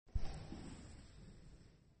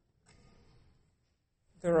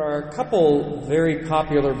There are a couple very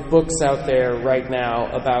popular books out there right now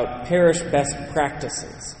about parish best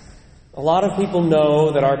practices. A lot of people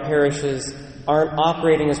know that our parishes aren't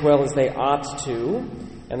operating as well as they ought to,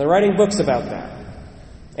 and they're writing books about that.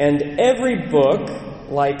 And every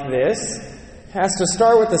book like this has to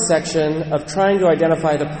start with a section of trying to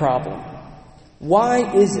identify the problem.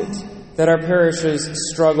 Why is it that our parishes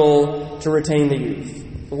struggle to retain the youth?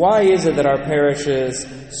 Why is it that our parishes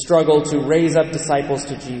struggle to raise up disciples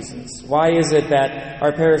to Jesus? Why is it that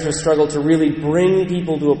our parishes struggle to really bring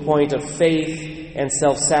people to a point of faith and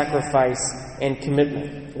self-sacrifice and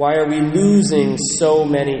commitment? Why are we losing so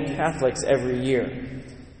many Catholics every year?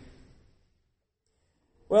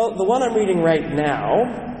 Well, the one I'm reading right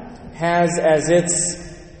now has as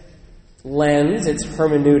its lens, its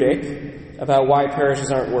hermeneutic about why parishes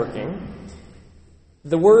aren't working,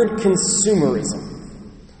 the word consumerism.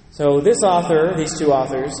 So this author, these two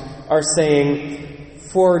authors, are saying,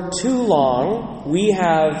 for too long, we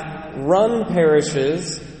have run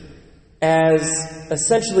parishes as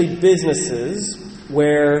essentially businesses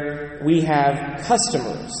where we have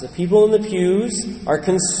customers. The people in the pews are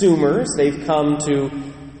consumers. They've come to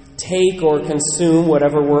take or consume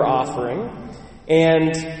whatever we're offering.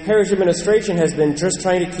 And parish administration has been just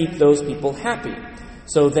trying to keep those people happy.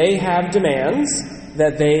 So they have demands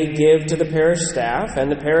that they give to the parish staff, and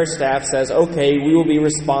the parish staff says, okay, we will be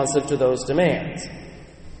responsive to those demands.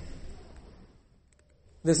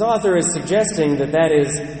 This author is suggesting that that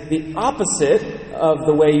is the opposite of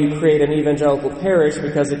the way you create an evangelical parish,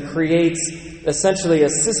 because it creates essentially a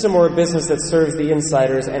system or a business that serves the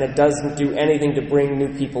insiders, and it doesn't do anything to bring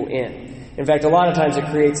new people in. In fact, a lot of times it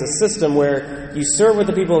creates a system where you serve what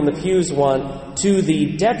the people in the pews want to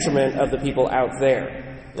the detriment of the people out there.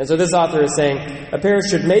 And so this author is saying a parish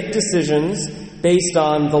should make decisions based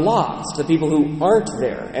on the lost, the people who aren't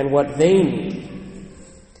there, and what they need.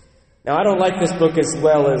 Now, I don't like this book as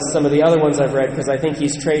well as some of the other ones I've read, because I think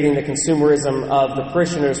he's trading the consumerism of the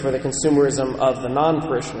parishioners for the consumerism of the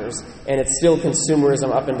non-parishioners, and it's still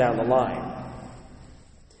consumerism up and down the line.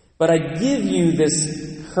 But I give you this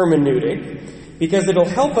hermeneutic because it'll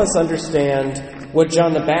help us understand what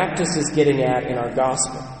John the Baptist is getting at in our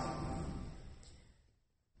gospel.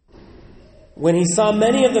 When he saw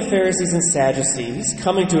many of the Pharisees and Sadducees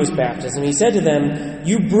coming to his baptism, he said to them,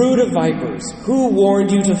 "You brood of vipers, who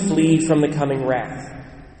warned you to flee from the coming wrath?"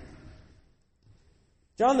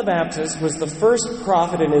 John the Baptist was the first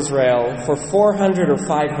prophet in Israel for 400 or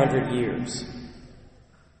 500 years.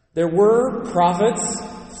 There were prophets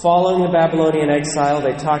following the Babylonian exile.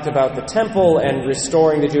 They talked about the temple and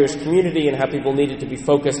restoring the Jewish community and how people needed to be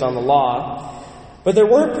focused on the law. But there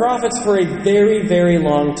weren't prophets for a very, very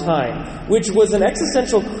long time, which was an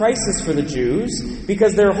existential crisis for the Jews,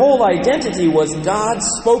 because their whole identity was God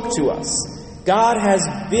spoke to us. God has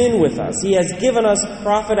been with us. He has given us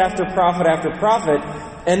prophet after prophet after prophet,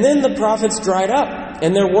 and then the prophets dried up,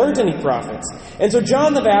 and there weren't any prophets. And so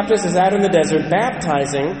John the Baptist is out in the desert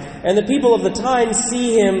baptizing, and the people of the time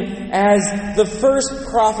see him as the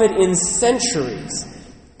first prophet in centuries.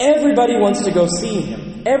 Everybody wants to go see him.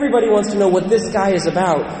 Everybody wants to know what this guy is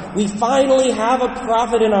about. We finally have a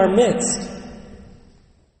prophet in our midst.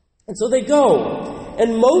 And so they go.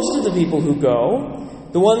 And most of the people who go,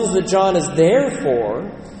 the ones that John is there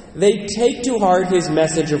for, they take to heart his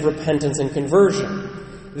message of repentance and conversion.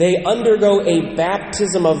 They undergo a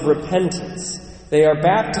baptism of repentance. They are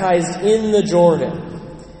baptized in the Jordan,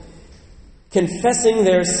 confessing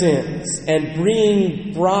their sins and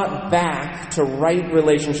being brought back to right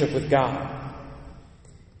relationship with God.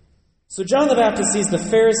 So John the Baptist sees the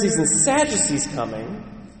Pharisees and Sadducees coming,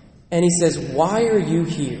 and he says, "Why are you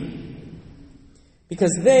here?"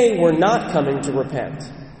 Because they were not coming to repent.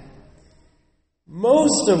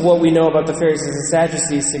 Most of what we know about the Pharisees and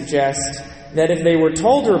Sadducees suggests that if they were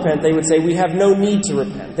told to repent, they would say, "We have no need to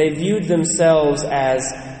repent." They viewed themselves as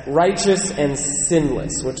righteous and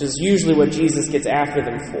sinless, which is usually what Jesus gets after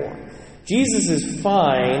them for. Jesus is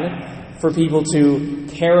fine for people to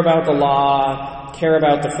care about the law, care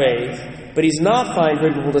about the faith, but he's not fine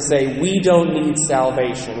for people to say, "We don't need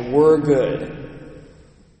salvation, we're good."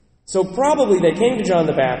 So probably they came to John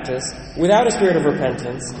the Baptist without a spirit of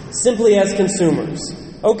repentance, simply as consumers.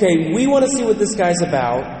 Okay, we want to see what this guy's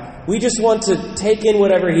about. We just want to take in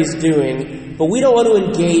whatever he's doing, but we don't want to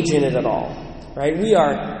engage in it at all. Right? We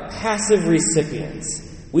are passive recipients.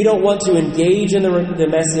 We don't want to engage in the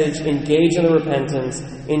message, engage in the repentance,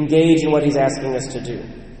 engage in what he's asking us to do.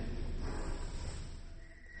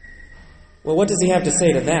 Well, what does he have to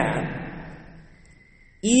say to that?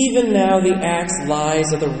 Even now the axe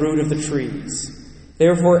lies at the root of the trees.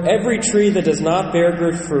 Therefore, every tree that does not bear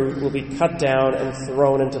good fruit will be cut down and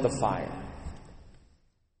thrown into the fire.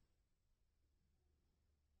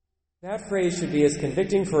 That phrase should be as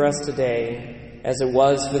convicting for us today as it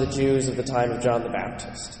was for the Jews of the time of John the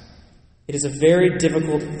Baptist. It is a very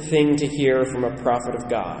difficult thing to hear from a prophet of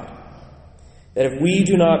God, that if we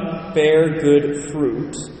do not bear good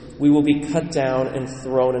fruit, we will be cut down and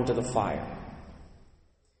thrown into the fire.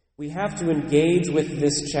 We have to engage with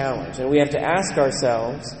this challenge, and we have to ask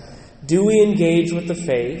ourselves, do we engage with the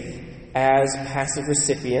faith as passive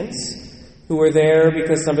recipients who are there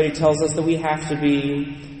because somebody tells us that we have to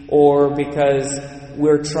be, or because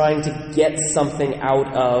we're trying to get something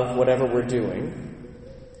out of whatever we're doing?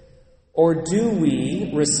 Or do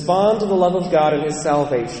we respond to the love of God and His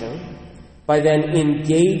salvation by then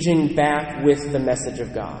engaging back with the message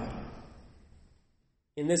of God?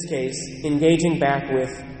 In this case, engaging back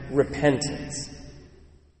with repentance.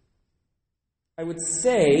 I would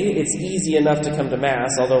say it's easy enough to come to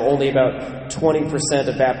Mass, although only about 20%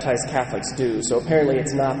 of baptized Catholics do, so apparently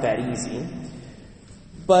it's not that easy.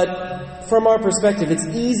 But from our perspective, it's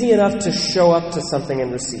easy enough to show up to something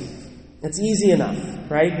and receive. It's easy enough,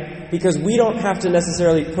 right? Because we don't have to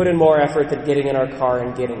necessarily put in more effort than getting in our car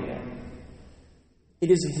and getting there.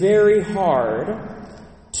 It is very hard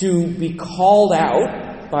to be called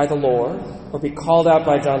out by the Lord, or be called out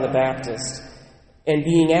by John the Baptist, and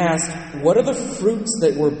being asked, what are the fruits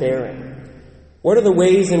that we're bearing? What are the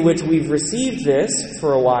ways in which we've received this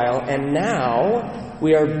for a while, and now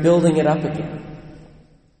we are building it up again?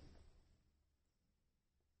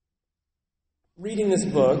 Reading this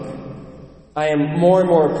book, I am more and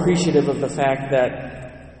more appreciative of the fact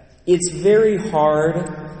that it's very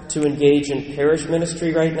hard to engage in parish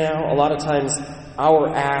ministry right now. A lot of times our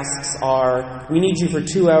asks are, we need you for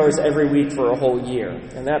 2 hours every week for a whole year.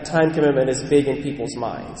 And that time commitment is big in people's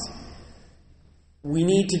minds. We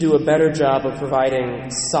need to do a better job of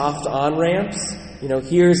providing soft on-ramps.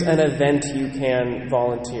 Here's an event you can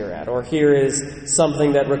volunteer at, or here is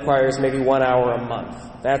something that requires maybe 1 hour a month.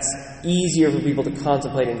 That's easier for people to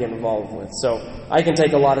contemplate and get involved with. So I can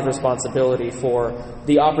take a lot of responsibility for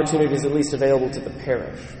the opportunities at least available to the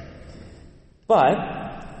parish. But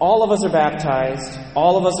all of us are baptized.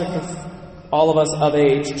 All of us of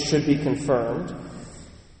age should be confirmed.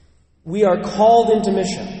 We are called into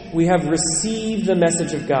mission. We have received the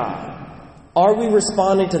message of God. Are we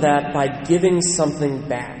responding to that by giving something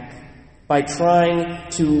back? By trying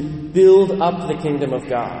to build up the kingdom of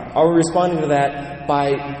God? Are we responding to that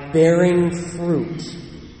by bearing fruit?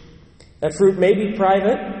 That fruit may be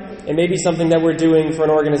private. It may be something that we're doing for an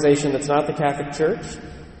organization that's not the Catholic Church.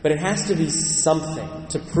 But it has to be something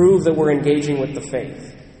to prove that we're engaging with the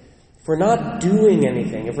faith. If we're not doing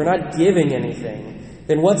anything, if we're not giving anything,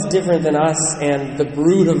 then what's different than us and the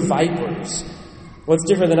brood of vipers? What's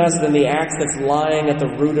different than us than the axe that's lying at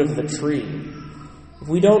the root of the tree? If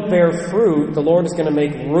we don't bear fruit, the Lord is going to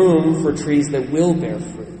make room for trees that will bear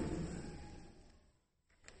fruit.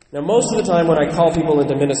 Now, most of the time when I call people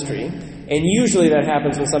into ministry, and usually that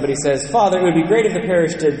happens when somebody says, Father, it would be great if the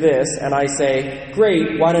parish did this, and I say,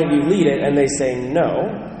 great, why don't you lead it? And they say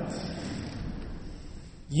no.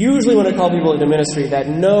 Usually when I call people into ministry, that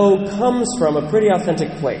no comes from a pretty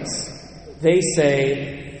authentic place. They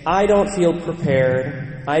say, I don't feel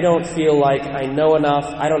prepared. I don't feel like I know enough.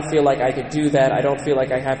 I don't feel like I could do that. I don't feel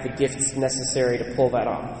like I have the gifts necessary to pull that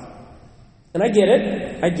off. And I get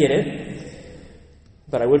it.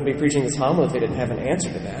 But I wouldn't be preaching this homily if I didn't have an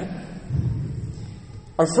answer to that.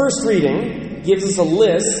 Our first reading gives us a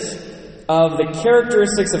list of the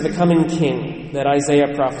characteristics of the coming king that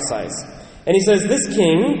Isaiah prophesies. And he says, this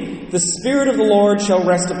king, the Spirit of the Lord shall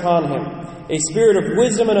rest upon him, a spirit of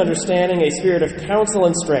wisdom and understanding, a spirit of counsel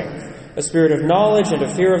and strength, a spirit of knowledge and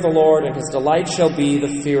a fear of the Lord, and his delight shall be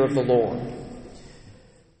the fear of the Lord.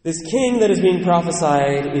 This king that is being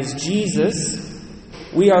prophesied is Jesus.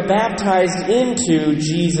 We are baptized into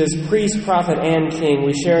Jesus, priest, prophet, and king.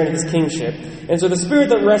 We share in his kingship. And so the Spirit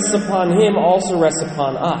that rests upon him also rests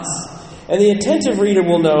upon us. And the attentive reader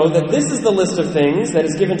will know that this is the list of things that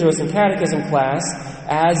is given to us in catechism class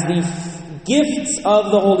as the gifts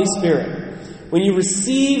of the Holy Spirit. When you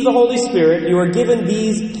receive the Holy Spirit, you are given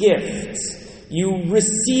these gifts. You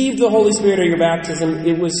received the Holy Spirit at your baptism.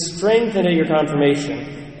 It was strengthened at your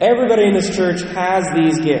confirmation. Everybody in this church has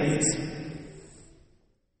these gifts.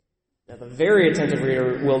 Now, the very attentive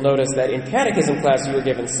reader will notice that in catechism class you were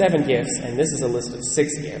given 7 gifts, and this is a list of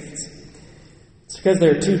 6 gifts. It's because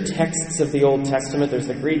there are 2 texts of the Old Testament. There's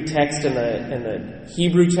the Greek text and the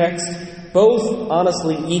Hebrew text, both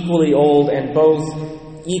honestly equally old and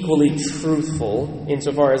both equally truthful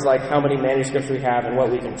insofar as like how many manuscripts we have and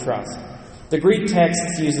what we can trust. The Greek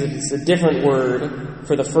text uses a different word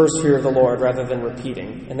for the first fear of the Lord rather than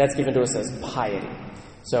repeating, and that's given to us as piety.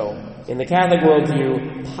 So, in the Catholic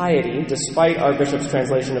worldview, piety, despite our bishop's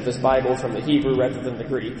translation of this Bible from the Hebrew rather than the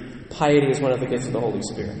Greek, piety is one of the gifts of the Holy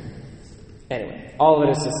Spirit. Anyway, all of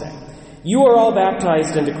it is to say, you are all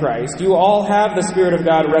baptized into Christ. You all have the Spirit of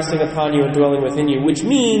God resting upon you and dwelling within you, which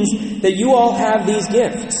means that you all have these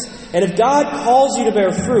gifts. And if God calls you to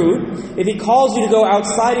bear fruit, if He calls you to go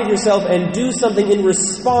outside of yourself and do something in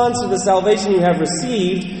response to the salvation you have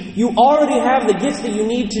received, you already have the gifts that you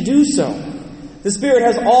need to do so. The Spirit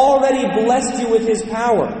has already blessed you with His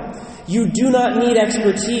power. You do not need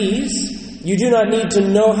expertise. You do not need to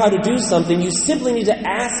know how to do something. You simply need to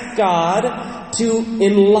ask God to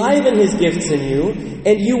enliven His gifts in you,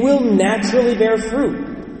 and you will naturally bear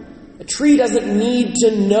fruit. A tree doesn't need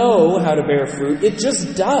to know how to bear fruit. It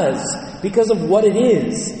just does because of what it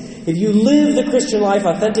is. If you live the Christian life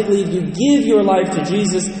authentically, if you give your life to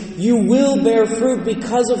Jesus, you will bear fruit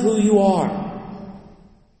because of who you are.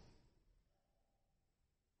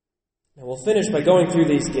 Now we'll finish by going through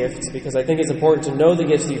these gifts because I think it's important to know the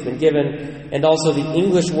gifts you've been given, and also the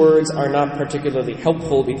English words are not particularly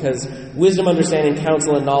helpful because wisdom, understanding,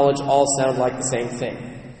 counsel, and knowledge all sound like the same thing.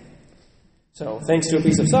 So, thanks to a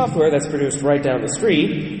piece of software that's produced right down the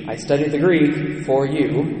street, I studied the Greek for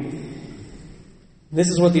you. This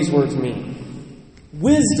is what these words mean.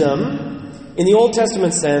 Wisdom, in the Old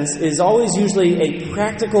Testament sense, is always usually a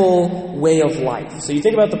practical way of life. So you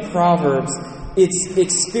think about the Proverbs, it's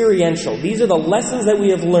experiential. These are the lessons that we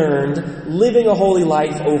have learned living a holy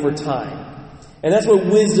life over time. And that's what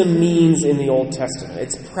wisdom means in the Old Testament.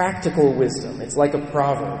 It's practical wisdom. It's like a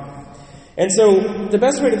proverb. And so, the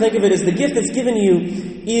best way to think of it is the gift that's given you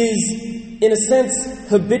is, in a sense,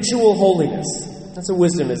 habitual holiness. That's what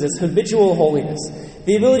wisdom is. It's habitual holiness.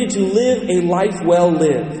 The ability to live a life well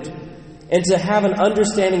lived, and to have an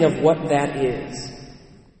understanding of what that is.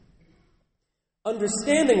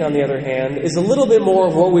 Understanding, on the other hand, is a little bit more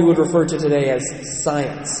of what we would refer to today as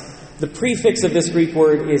science. The prefix of this Greek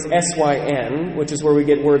word is syn, which is where we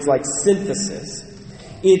get words like synthesis.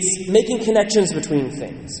 It's making connections between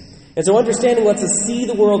things. And so understanding lets us see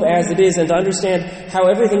the world as it is and to understand how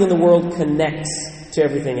everything in the world connects to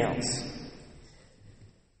everything else.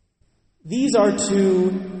 These are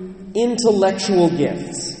two intellectual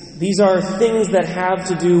gifts. These are things that have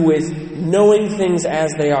to do with knowing things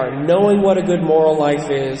as they are, knowing what a good moral life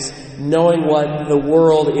is, knowing what the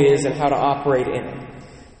world is and how to operate in it.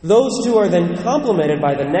 Those two are then complemented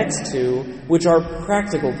by the next two, which are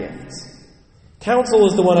practical gifts. Counsel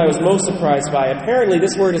is the one I was most surprised by. Apparently,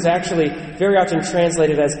 this word is actually very often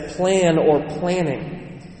translated as plan or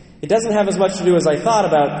planning. It doesn't have as much to do as I thought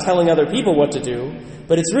about telling other people what to do,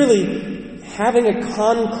 but it's really having a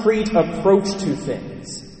concrete approach to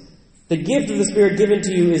things. The gift of the Spirit given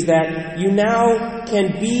to you is that you now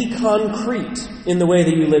can be concrete in the way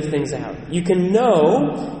that you live things out. You can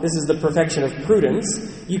know, this is the perfection of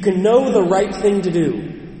prudence, you can know the right thing to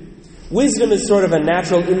do. Wisdom is sort of a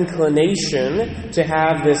natural inclination to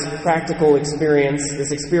have this practical experience,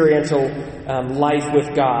 this experiential life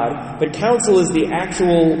with God. But counsel is the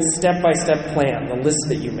actual step-by-step plan, the list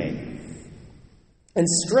that you make. And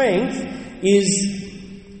strength is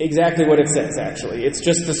exactly what it says, actually. It's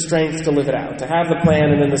just the strength to live it out, to have the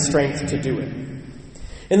plan and then the strength to do it.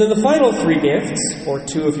 And then the final three gifts, or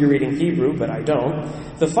two if you're reading Hebrew, but I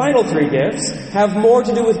don't, the final three gifts have more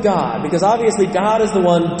to do with God, because obviously God is the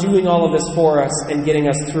one doing all of this for us and getting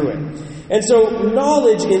us through it. And so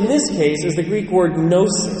knowledge in this case is the Greek word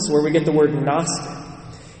gnosis, where we get the word Gnostic.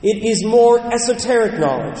 It is more esoteric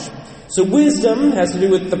knowledge. So wisdom has to do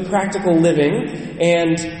with the practical living,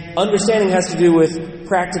 and understanding has to do with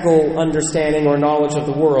practical understanding or knowledge of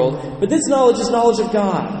the world. But this knowledge is knowledge of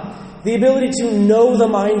God. The ability to know the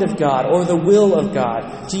mind of God or the will of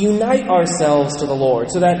God, to unite ourselves to the Lord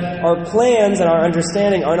so that our plans and our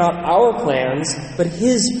understanding are not our plans, but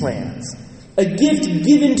His plans. A gift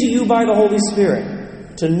given to you by the Holy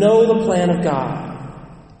Spirit to know the plan of God.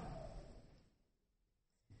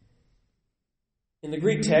 In the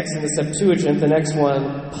Greek text, in the Septuagint, the next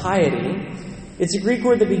one, piety, it's a Greek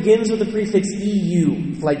word that begins with the prefix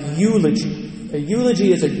eu, like eulogy. A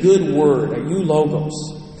eulogy is a good word, a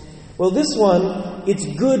eulogos. Well, this one, it's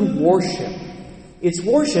good worship. It's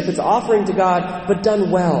worship, it's offering to God, but done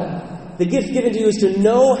well. The gift given to you is to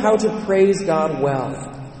know how to praise God well,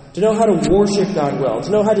 to know how to worship God well, to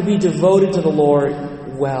know how to be devoted to the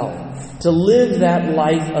Lord well, to live that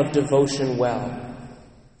life of devotion well.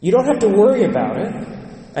 You don't have to worry about it.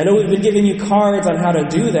 I know we've been giving you cards on how to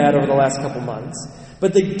do that over the last couple months,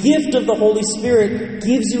 But the gift of the Holy Spirit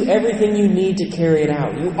gives you everything you need to carry it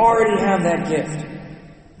out. You already have that gift.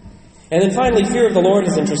 And then finally, fear of the Lord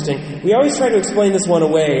is interesting. We always try to explain this one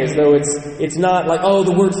away as though it's not like, oh,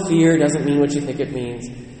 the word fear doesn't mean what you think it means.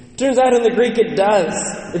 Turns out in the Greek it does.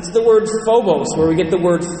 It's the word phobos, where we get the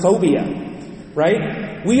word phobia,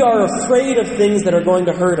 right? We are afraid of things that are going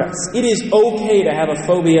to hurt us. It is okay to have a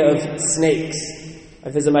phobia of snakes. I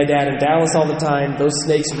visit my dad in Dallas all the time. Those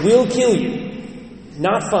snakes will kill you.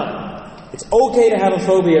 Not fun. It's okay to have a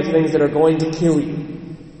phobia of things that are going to kill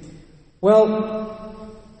you. Well,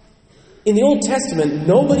 in the Old Testament,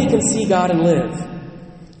 nobody can see God and live.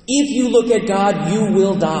 If you look at God, you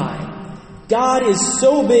will die. God is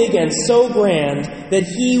so big and so grand that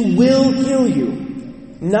He will kill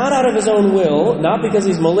you. Not out of His own will, not because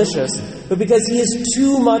He's malicious, but because He is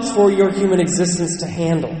too much for your human existence to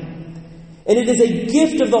handle. And it is a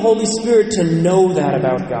gift of the Holy Spirit to know that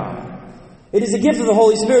about God. It is a gift of the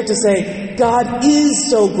Holy Spirit to say, God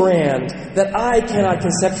is so grand that I cannot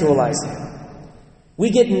conceptualize Him. We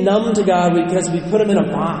get numb to God because we put Him in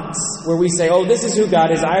a box where we say, oh, this is who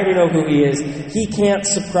God is. I already know who He is. He can't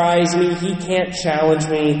surprise me. He can't challenge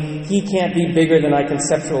me. He can't be bigger than I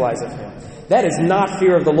conceptualize of Him. That is not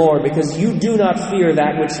fear of the Lord, because you do not fear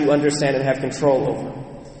that which you understand and have control over.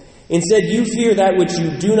 Instead, you fear that which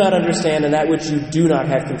you do not understand and that which you do not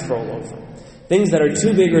have control over. Things that are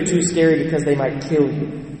too big or too scary because they might kill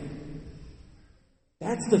you.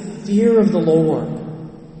 That's the fear of the Lord.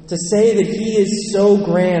 To say that He is so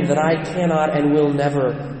grand that I cannot and will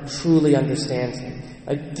never truly understand Him.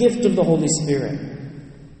 A gift of the Holy Spirit.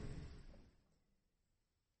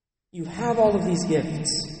 You have all of these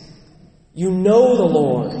gifts. You know the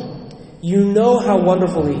Lord. You know how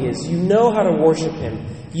wonderful He is. You know how to worship Him.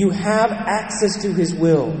 You have access to His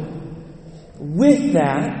will. With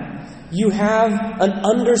that, you have an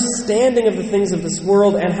understanding of the things of this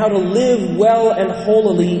world and how to live well and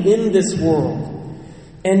holily in this world.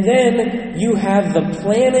 And then you have the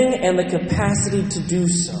planning and the capacity to do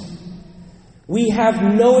so. We have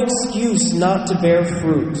no excuse not to bear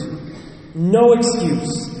fruit. No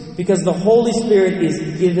excuse, because the Holy Spirit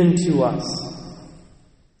is given to us.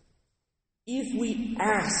 If we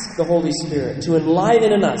ask the Holy Spirit to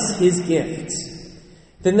enliven in us His gifts,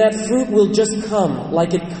 then that fruit will just come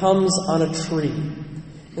like it comes on a tree.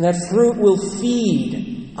 And that fruit will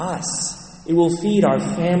feed us. It will feed our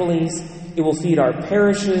families. It will feed our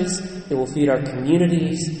parishes, it will feed our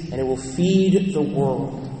communities, and it will feed the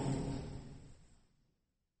world.